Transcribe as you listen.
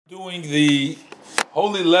Doing the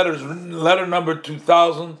holy letters, letter number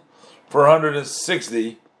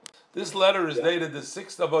 2460. This letter is dated the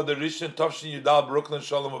 6th of Adar Rishon, Tavshin Yudal, Brooklyn,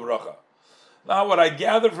 Shalom Uvracha. Now, what I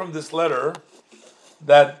gather from this letter,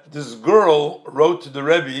 that this girl wrote to the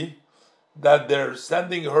Rebbe that they're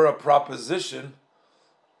sending her a proposition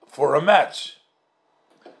for a match.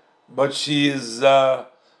 But she is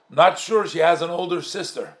not sure. She has an older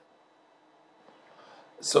sister.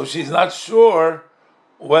 So she's not sure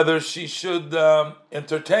whether she should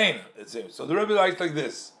entertain, it seems. So the Rebbe writes like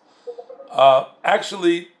this.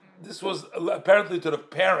 Actually, this was apparently to the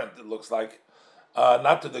parent, it looks like,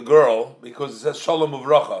 not to the girl, because it says Shalom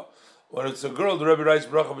Uvracha. When it's a girl, the Rebbe writes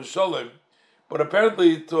Bracha V'Sholem. But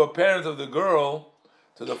apparently to a parent of the girl,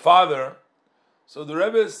 to the father, so the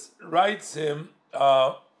Rebbe writes him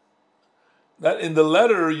that in the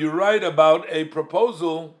letter you write about a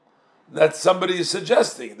proposal that somebody is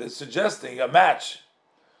suggesting. They're suggesting a match.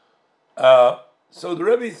 So the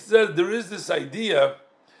Rebbe said there is this idea,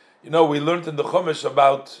 we learned in the Chumash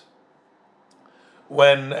about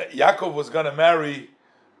when Yaakov was going to marry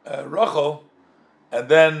Rachel, and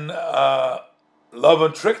then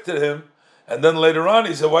Lavan tricked him, and then later on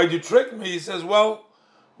he said, "Why'd you trick me?" He says, "Well,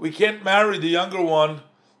 we can't marry the younger one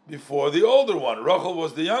before the older one. Rachel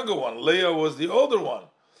was the younger one, Leah was the older one.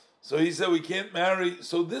 So he said we can't marry."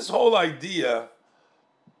 So this whole idea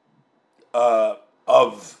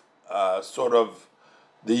of sort of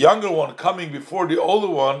the younger one coming before the older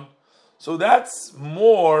one, so that's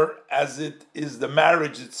more as it is the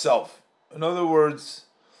marriage itself. In other words,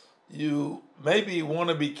 you maybe want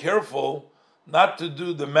to be careful not to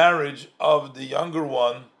do the marriage of the younger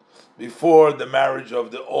one before the marriage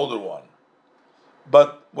of the older one.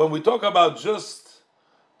 But when we talk about just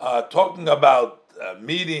talking about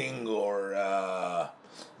meeting or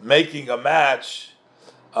making a match,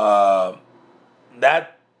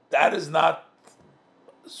 that is not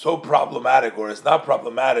so problematic, or it's not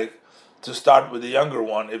problematic to start with the younger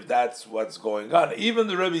one if that's what's going on. Even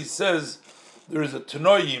the Rebbe says there is a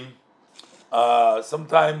Tanoim.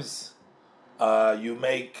 Sometimes you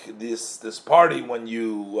make this party when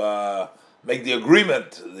you make the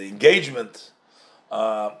agreement, the engagement.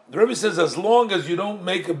 The Rebbe says as long as you don't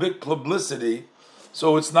make a big publicity,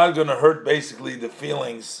 so it's not going to hurt basically the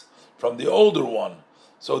feelings from the older one.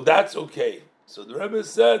 So that's okay. So the Rebbe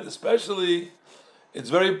said, especially, it's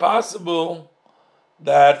very possible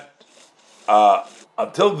that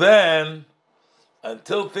until then,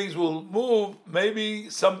 until things will move, maybe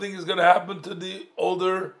something is going to happen to the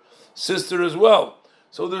older sister as well.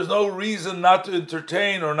 So there's no reason not to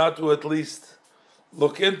entertain or not to at least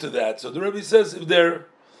look into that. So the Rebbe says if they're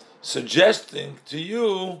suggesting to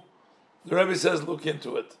you, the Rebbe says look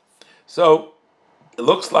into it. So it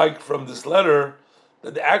looks like from this letter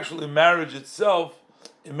that actually marriage itself,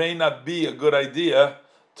 it may not be a good idea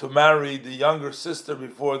to marry the younger sister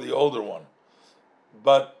before the older one.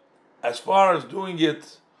 But as far as doing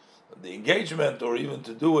it, the engagement, or even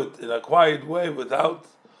to do it in a quiet way without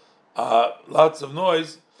lots of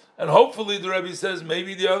noise, and hopefully the Rebbe says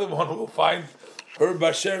maybe the other one will find her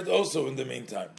bashert also in the meantime.